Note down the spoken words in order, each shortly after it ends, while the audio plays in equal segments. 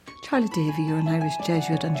Charlie Davy, you're an Irish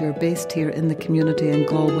Jesuit and you're based here in the community in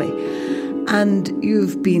Galway. And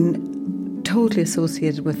you've been totally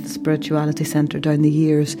associated with the Spirituality Centre down the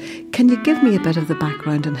years. Can you give me a bit of the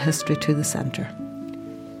background and history to the centre?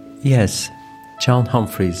 Yes. John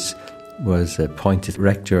Humphreys was appointed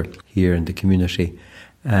rector here in the community,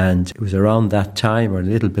 and it was around that time, or a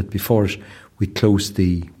little bit before it, we closed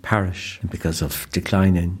the parish because of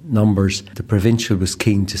decline in numbers. The provincial was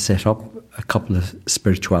keen to set up a couple of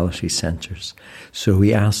spirituality centres. So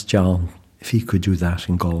we asked John if he could do that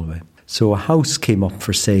in Galway. So a house came up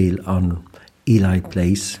for sale on Eli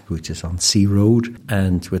Place, which is on Sea Road,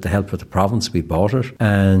 and with the help of the province we bought it.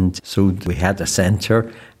 And so we had a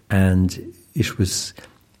centre, and it was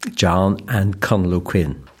John and Conal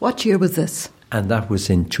O'Quinn. What year was this? And that was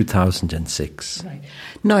in 2006. Right.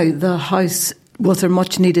 Now, the house, was there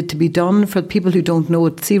much needed to be done? For people who don't know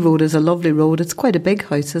it, Sea Road is a lovely road. It's quite a big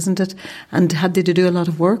house, isn't it? And had they to do a lot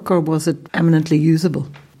of work, or was it eminently usable?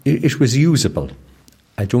 It was usable.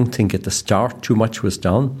 I don't think at the start too much was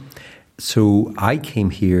done. So I came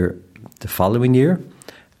here the following year,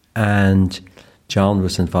 and John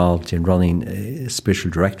was involved in running a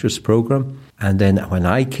spiritual directors programme. And then when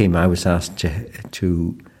I came, I was asked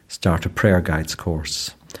to start a prayer guides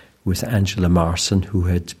course with Angela Marson, who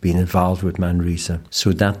had been involved with Manresa.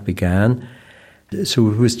 So that began. So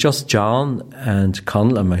it was just John and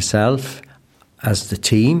Conal and myself as the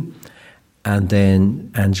team. And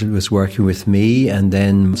then Angela was working with me, and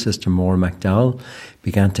then Sister Maura McDowell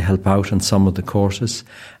began to help out on some of the courses.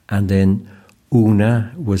 And then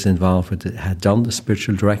Una was involved with it, had done the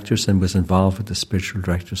spiritual directors and was involved with the spiritual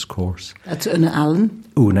directors course. That's Una Allen?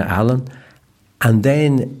 Una Allen. And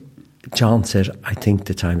then John said, I think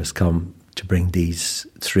the time has come to bring these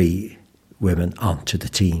three women onto the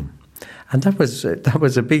team. And that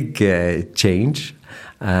was a big change.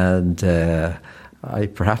 And I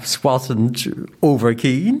perhaps wasn't over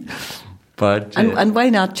keen. But, and why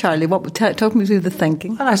not, Charlie? Talk me through the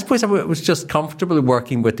thinking. I suppose I was just comfortable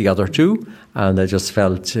working with the other two, and I just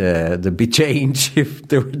felt there'd be change if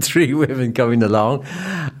there were three women coming along.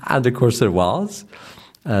 And of course there was.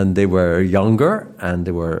 And they were younger, and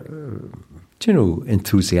they were,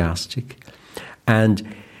 enthusiastic.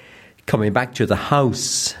 And coming back to the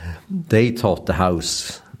house, they thought the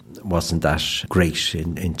house wasn't that great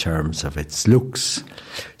in terms of its looks.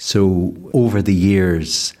 So over the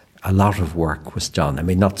years, a lot of work was done. I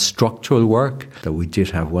mean, not structural work, though we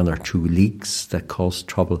did have one or two leaks that caused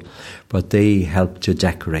trouble, but they helped to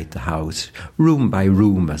decorate the house, room by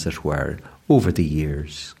room, as it were, over the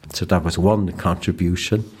years. So that was one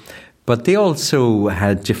contribution. But they also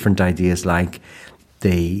had different ideas, like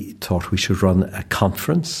they thought we should run a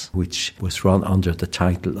conference, which was run under the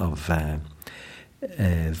title of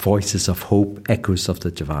Voices of Hope, Echoes of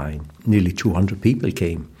the Divine. Nearly 200 people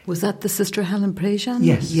came. Was that the Sister Helen Prejean?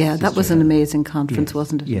 Yes. Yeah, that was an amazing conference, yes,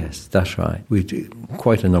 wasn't it? Yes, that's right. We had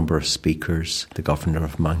quite a number of speakers. The governor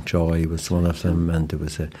of Mountjoy was one of them, and there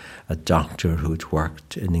was a doctor who'd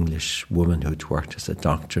worked, an English woman who'd worked as a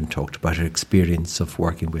doctor and talked about her experience of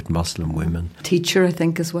working with Muslim women. Teacher, I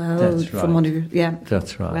think, as well. That's right. From one of your,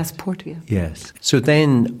 that's right. Westport, yeah. Yes. So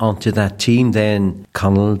then onto that team, then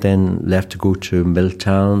Conal then left to go to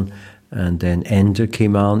Milltown. And then Enda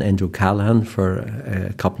came on, Enda O'Callaghan, for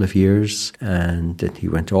a couple of years, and then he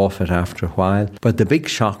went off it after a while. But the big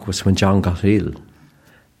shock was when John got ill,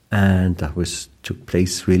 and that took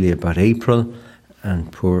place really about April,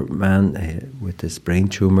 and poor man with his brain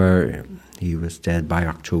tumour, he was dead by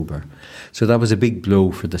October. So that was a big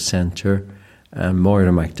blow for the centre.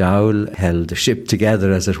 Maura McDowell held the ship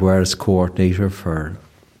together, as it were, as coordinator for,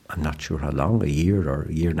 I'm not sure how long, a year or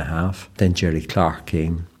a year and a half. Then Jerry Clark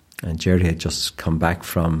came. And Jerry had just come back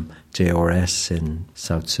from JRS in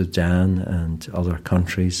South Sudan and other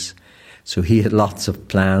countries. So he had lots of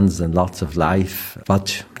plans and lots of life.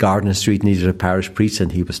 But Gardiner Street needed a parish priest,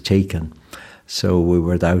 and he was taken. So we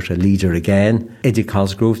were without a leader again. Eddie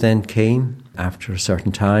Cosgrove then came after a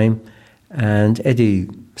certain time. And Eddie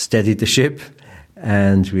steadied the ship,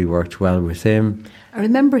 and we worked well with him. I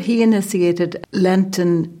remember he initiated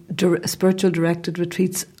Lenten spiritual directed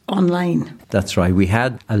retreats online. That's right. We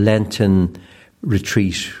had a Lenten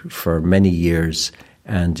retreat for many years,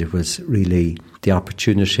 and it was really the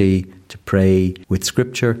opportunity to pray with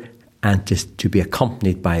Scripture and to be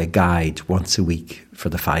accompanied by a guide once a week for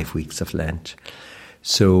the 5 weeks of Lent.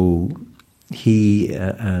 So he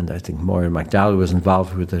and I think Maura McDowell was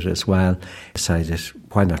involved with it as well, decided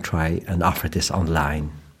why not try and offer this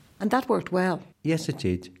online. And that worked well. Yes, it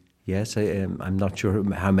did. Yes, I'm not sure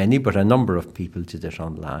how many, but a number of people did it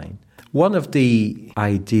online. One of the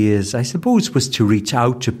ideas, I suppose, was to reach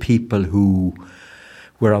out to people who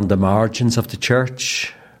were on the margins of the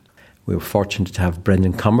church. We were fortunate to have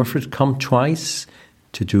Brendan Comerford come twice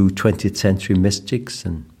to do 20th century mystics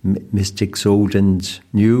and mystics old and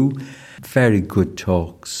new. Very good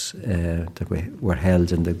talks that were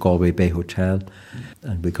held in the Galway Bay Hotel.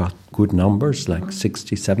 And we got good numbers, like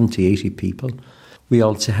 60, 70, 80 people. We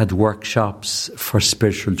also had workshops for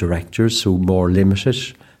spiritual directors, so more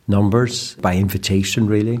limited numbers, by invitation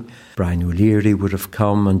really. Brian O'Leary would have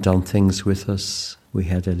come and done things with us. We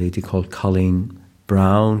had a lady called Colleen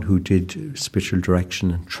Brown who did spiritual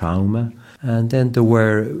direction and trauma. And then there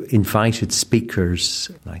were invited speakers,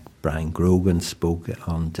 like Brian Grogan spoke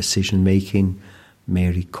on decision making.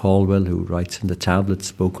 Mary Caldwell, who writes in the tablet,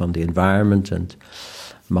 spoke on the environment and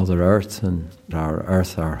Mother Earth and our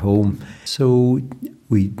earth, our home. So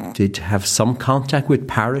we did have some contact with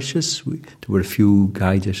parishes. There were a few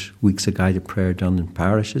weeks of guided prayer done in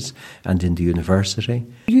parishes and in the university.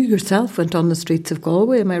 You yourself went on the streets of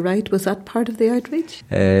Galway, am I right? Was that part of the outreach?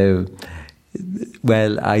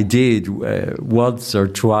 Well, I did once or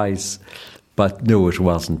twice, but no, it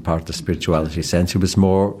wasn't part of the Spirituality Centre. It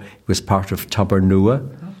was part of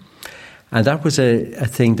Tubernua. And that was a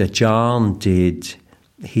thing that John did.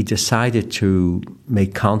 He decided to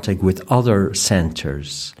make contact with other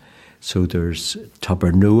centres. So there's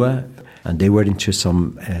Tubernua, and they were into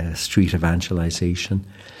some street evangelisation.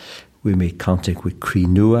 We made contact with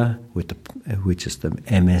Creenua, which is the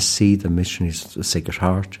MSC, the Missionaries of the Sacred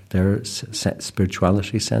Heart, their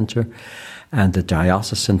spirituality centre, and the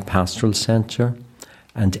Diocesan Pastoral Centre,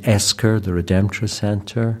 and Esker, the Redemptorist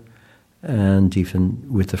Centre, and even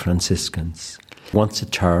with the Franciscans. Once a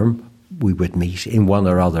term, we would meet in one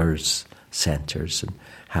or other's centres and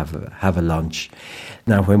have a lunch.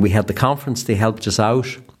 Now, when we had the conference, they helped us out,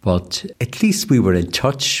 but at least we were in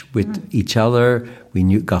touch with each other. We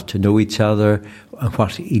got to know each other and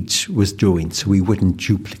what each was doing, so we wouldn't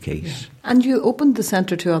duplicate. Yeah. And you opened the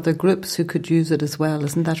centre to other groups who could use it as well,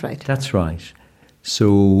 isn't that right? That's right.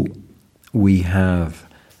 So we have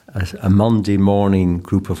a Monday morning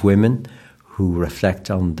group of women who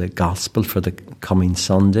reflect on the gospel for the coming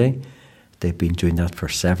Sunday. They've been doing that for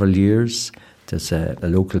several years. There's a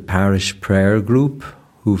local parish prayer group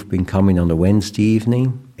who've been coming on a Wednesday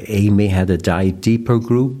evening. Amy had a Dive Deeper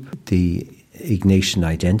group. The Ignatian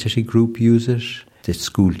Identity group use it. The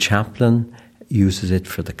school chaplain uses it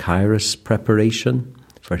for the Kairos preparation,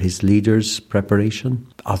 for his leaders' preparation.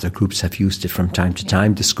 Other groups have used it from time to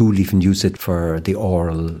time. The school even use it for the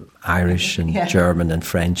oral Irish and German and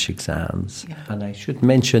French exams. Yeah. And I should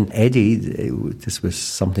mention Eddie, this was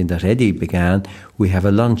something that Eddie began. We have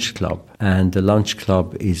a lunch club, and the lunch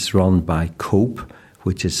club is run by COPE,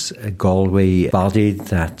 which is a Galway body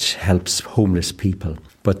that helps homeless people.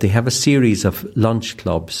 But they have a series of lunch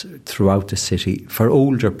clubs throughout the city for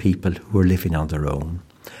older people who are living on their own.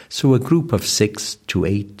 So a group of 6 to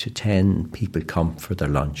 8 to 10 people come for their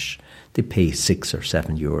lunch. They pay €6 or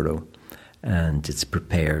 €7, and it's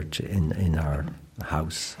prepared in our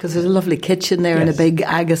house. Because there's a lovely kitchen there and a big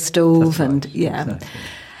Aga stove. Exactly.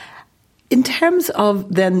 In terms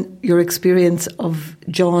of then your experience of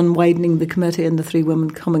John widening the committee and the 3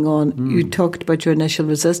 women coming on, you talked about your initial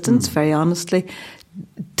resistance, very honestly.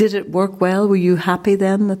 Did it work well? Were you happy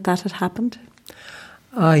then that had happened?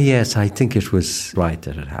 Yes, I think it was right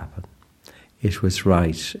that it happened. It was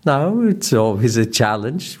right. Now, it's always a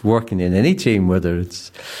challenge working in any team, whether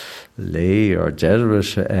it's lay or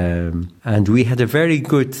Jesuit. And we had a very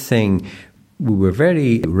good thing. We were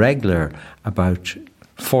very regular about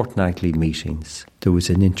fortnightly meetings. There was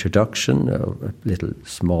an introduction, a little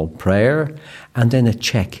small prayer, and then a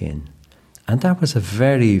check-in. And that was a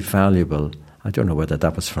very valuable, I don't know whether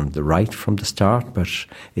that was from the start, but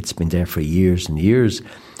it's been there for years and years.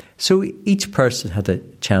 So each person had a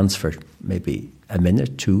chance for maybe a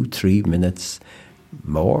minute, 2, 3 minutes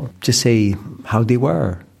more to say how they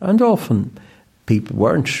were. And often people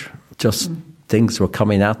weren't just things were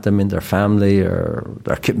coming at them in their family or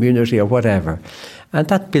their community or whatever. And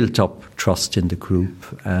that built up trust in the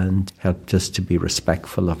group and helped us to be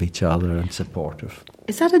respectful of each other and supportive.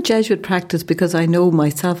 Is that a Jesuit practice? Because I know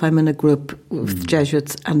myself, I'm in a group with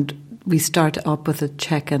Jesuits and we start up with a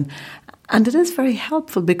check-in. And it is very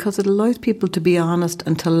helpful because it allows people to be honest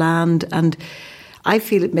and to land. And I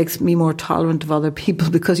feel it makes me more tolerant of other people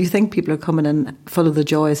because you think people are coming in full of the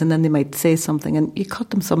joys and then they might say something and you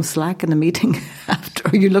cut them some slack in a meeting after,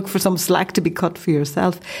 or you look for some slack to be cut for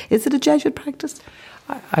yourself. Is it a Jesuit practice?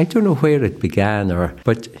 I don't know where it began,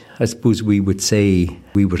 but I suppose we would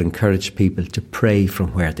encourage people to pray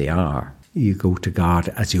from where they are. You go to God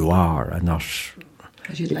as you are and not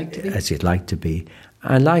as you'd like to be. As you'd like to be.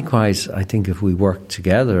 And likewise, I think if we work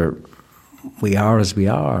together, we are as we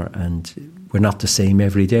are, and we're not the same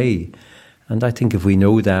every day. And I think if we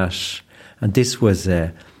know that, and this was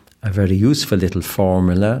a very useful little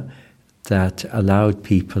formula that allowed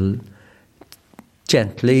people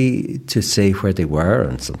gently to say where they were,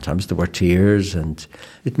 and sometimes there were tears, and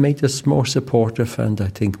it made us more supportive and I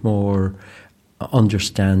think more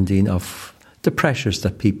understanding of the pressures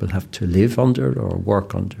that people have to live under or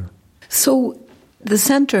work under. So the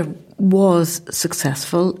centre was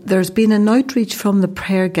successful. There's been an outreach from the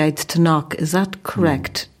prayer guides to Knock. Is that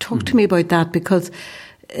correct? Talk to me about that, because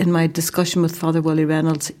in my discussion with Father Willie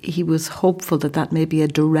Reynolds, he was hopeful that that may be a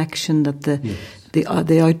direction that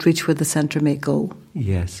the outreach with the centre may go.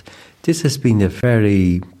 Yes. This has been a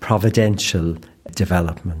very providential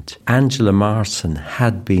development. Angela Marson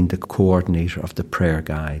had been the coordinator of the prayer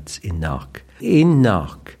guides in Knock. In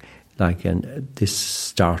Knock, this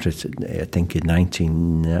started, I think, in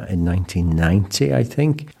 1990, I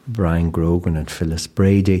think. Brian Grogan and Phyllis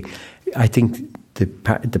Brady. I think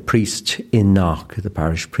the priest in Knock, the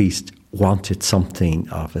parish priest, wanted something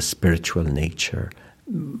of a spiritual nature,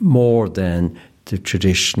 more than the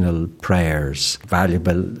traditional prayers,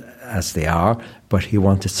 valuable as they are, but he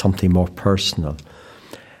wanted something more personal.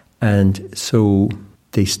 And so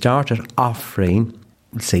they started offering,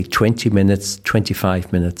 say, 20 minutes,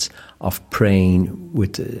 25 minutes of praying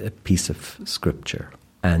with a piece of scripture.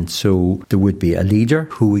 And so there would be a leader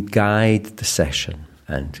who would guide the session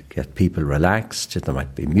and get people relaxed. There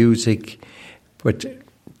might be music, but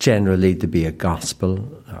generally there'd be a gospel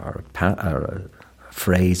or a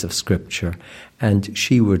phrase of scripture, and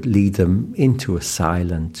she would lead them into a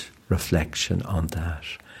silent reflection on that.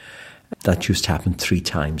 That used to happen 3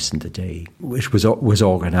 times in the day. It was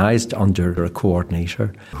organised under a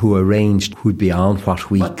coordinator who arranged who'd be on what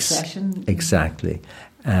weeks. What session? Exactly.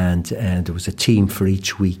 And there was a team for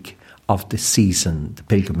each week of the season, the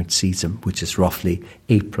pilgrimage season, which is roughly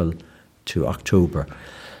April to October.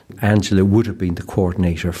 Angela would have been the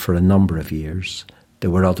coordinator for a number of years. There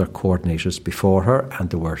were other coordinators before her and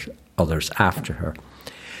there were others after her.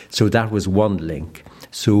 So that was one link.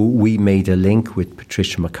 So we made a link with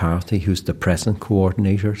Patricia McCarthy, who's the present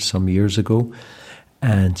coordinator, some years ago,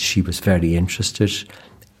 and she was very interested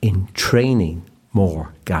in training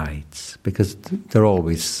more guides, because they're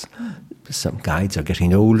always, some guides are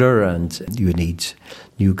getting older and you need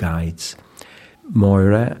new guides.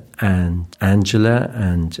 Moira and Angela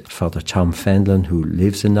and Father Tom Fenlon, who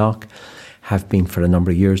lives in Knock, have been for a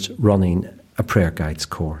number of years running a prayer guides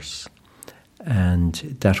course. And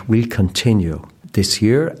that will continue this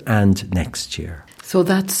year and next year. So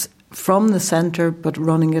that's from the centre, but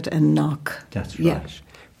running it in Knock. That's right. Yeah.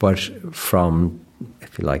 But from,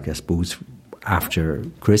 if you like, I suppose, after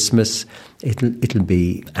Christmas, it'll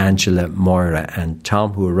be Angela, Moira and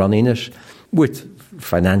Tom who are running it, with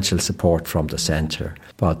financial support from the centre.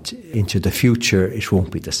 But into the future, it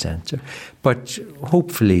won't be the centre. But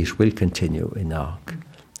hopefully it will continue in Knock.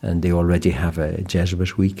 And they already have a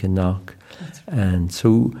Jesuit week in Knock. And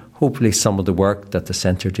so hopefully some of the work that the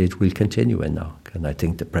centre did will continue in Knock. And I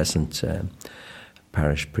think the present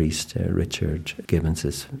parish priest, Richard Gibbons,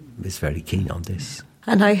 is very keen on this.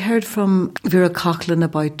 And I heard from Vera Coughlin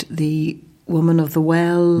about the Woman of the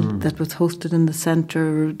Well that was hosted in the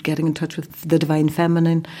centre, getting in touch with the Divine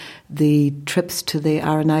Feminine, the trips to the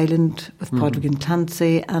Aran Island with Padraig and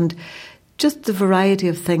Clancy, and just the variety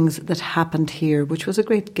of things that happened here, which was a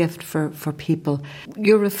great gift for people.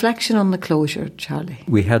 Your reflection on the closure, Charlie?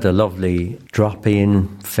 We had a lovely drop-in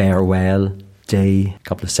farewell day a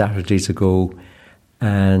couple of Saturdays ago,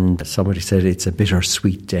 and somebody said it's a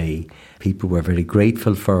bittersweet day. People were very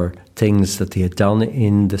grateful for things that they had done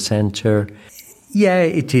in the centre. Yeah,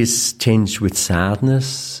 it is tinged with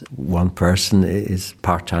sadness. One person is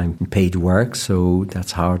part-time paid work, so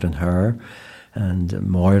that's hard on her. And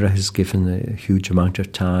Moira has given a huge amount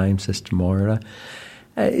of time, Sister Moira.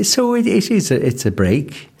 So it's a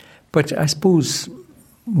break. But I suppose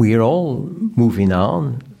we're all moving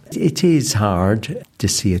on. It is hard to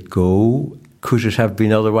see it go. Could it have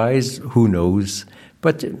been otherwise? Who knows?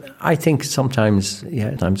 But I think sometimes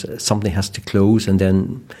something has to close and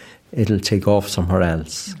then it'll take off somewhere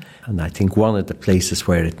else. And I think one of the places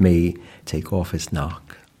where it may take off is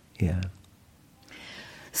Knock. Yeah.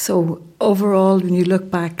 So overall, when you look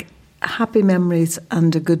back, happy memories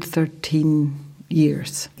and a good 13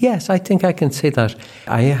 years. Yes, I think I can say that.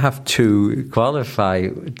 I have to qualify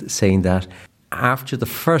saying that after the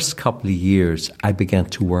first couple of years, I began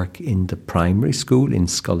to work in the primary school in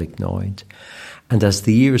Scullignoid. And as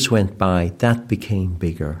the years went by, that became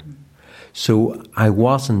bigger. So I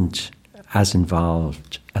wasn't as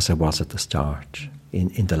involved as I was at the start.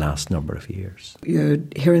 in the last number of years. You're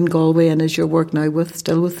here in Galway, and is your work now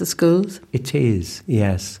still with the schools? It is,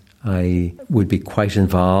 yes. I would be quite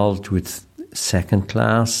involved with second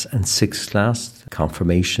class and sixth class,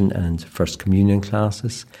 confirmation and first communion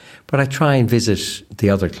classes. But I try and visit the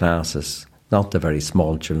other classes, not the very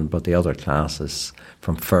small children, but the other classes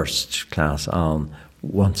from first class on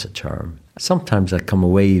once a term. Sometimes I come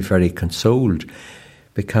away very consoled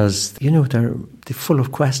because, they're full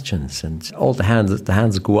of questions and all the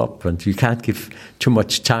hands go up and you can't give too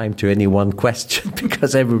much time to any one question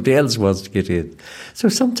because everybody else wants to get in. So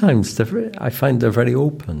sometimes I find they're very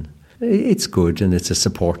open. It's good, and it's a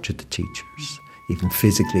support to the teachers, even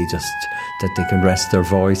physically, just that they can rest their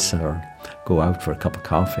voice or go out for a cup of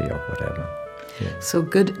coffee or whatever. Yeah. So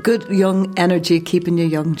good young energy keeping you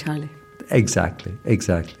young, Charlie. Exactly.